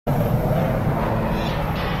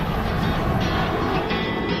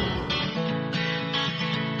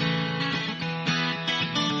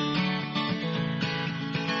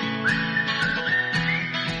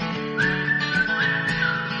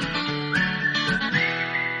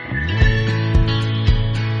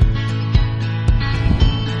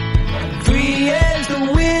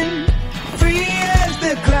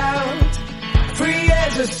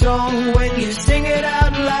song when you sing it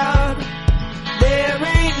out loud. There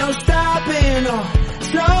ain't no stopping or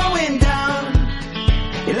slowing down.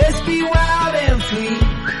 Yeah, let's be wild and free.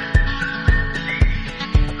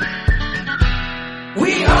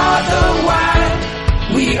 We are the wild,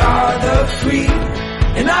 we are the free,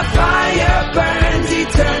 and our fire burns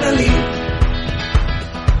eternally.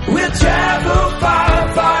 We'll travel far,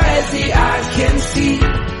 far as the eyes can see.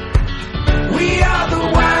 We are the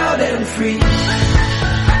wild and free.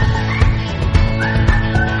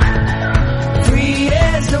 Free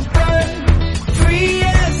as a bird, free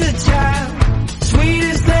as a child,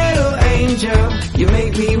 sweetest little angel, you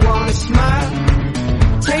make me wanna smile.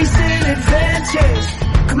 Chasing adventures,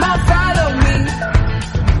 come on follow me.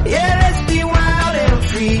 Yeah, let's be wild and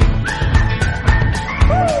free.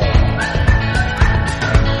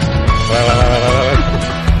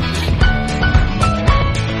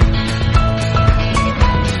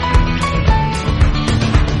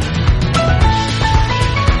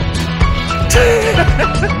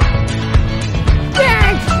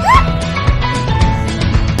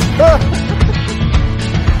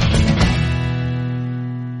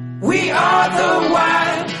 We are the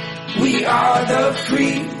wild, we are the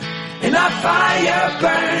free, and our fire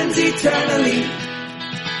burns eternally.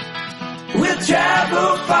 We'll travel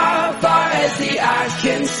far, far as the eyes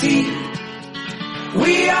can see.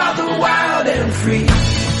 We are the wild and free.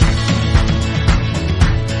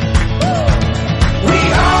 We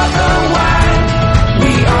are the wild,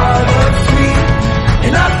 we are the free,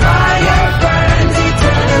 and our fire burns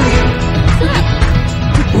eternally.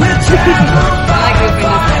 We'll travel far,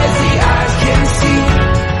 far as the eyes can see.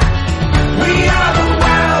 We are the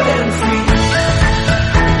wild and free.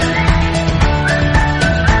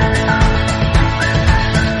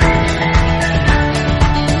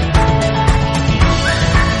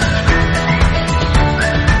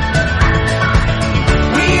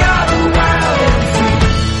 We are the wild and free.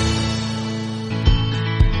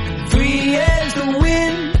 Free as the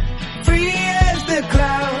wind, free as the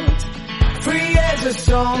clouds, free as a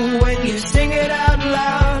song when you sing it out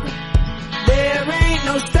loud. There ain't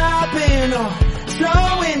no stopping or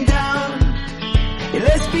slowing down. Yeah,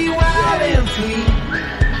 let's be wild and free.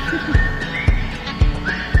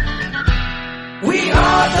 We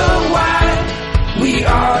are the wild, we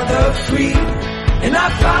are the free, and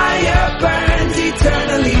our fire burns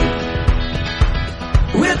eternally.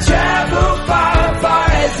 We'll travel far, far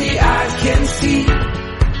as the eyes can see.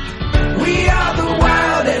 We are the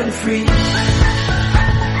wild and free.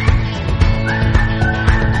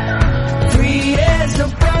 Free as a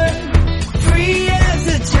bird, free as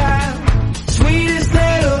a child, sweetest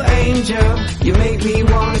little angel, you make me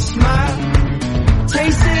wanna smile.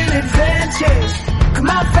 Chasing adventures, come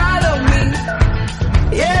on follow me.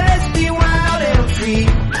 Yeah, let's be wild and free.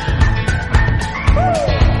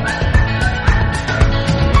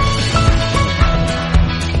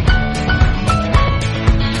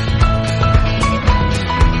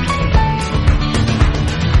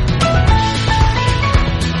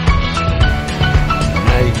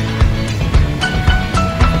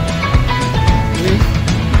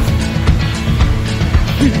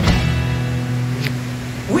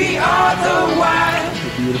 We are the wild,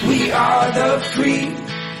 we are the free,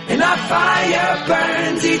 and our fire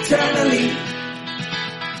burns eternally.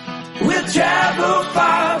 We'll travel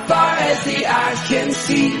far, far as the eyes can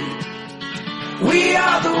see. We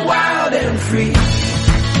are the wild and free.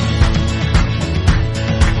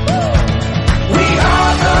 We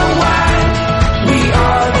are the wild, we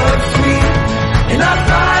are the free, and our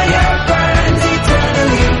fire burns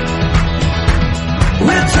eternally.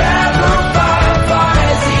 We'll travel far, far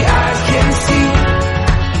as the eyes can see.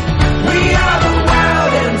 We are the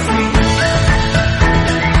wild and free.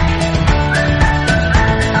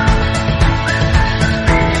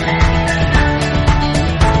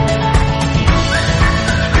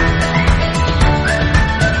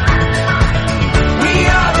 We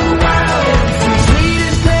are the wild and free.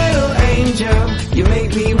 Sweetest little angel, you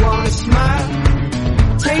make me wanna smile.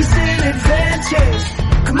 Chasing adventures,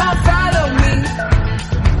 come on follow me.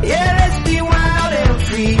 Yeah, let's be wild and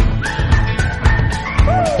free.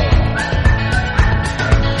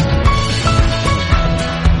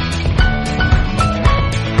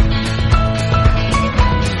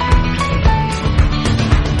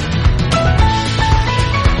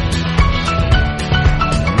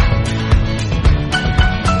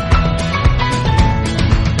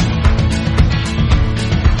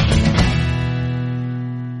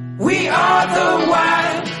 We are the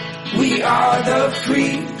wild, we are the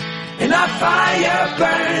free, and our fire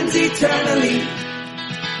burns eternally.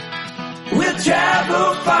 We'll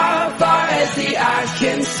travel far, far as the eyes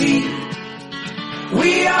can see.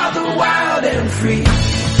 We are the wild and free.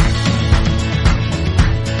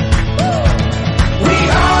 We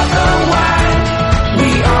are the wild,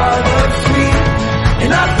 we are the free,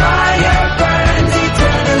 and our fire burns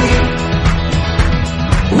eternally.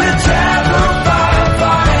 We'll travel far,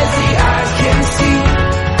 far as the eyes can see.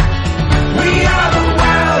 We are the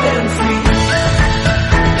wild and free.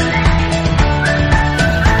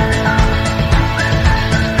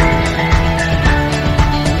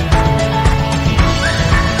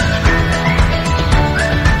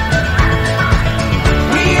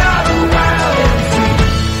 We are the wild and free.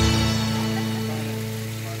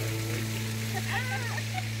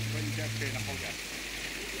 When you get being a hogger.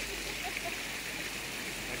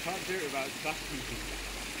 I can't do it without blasting people.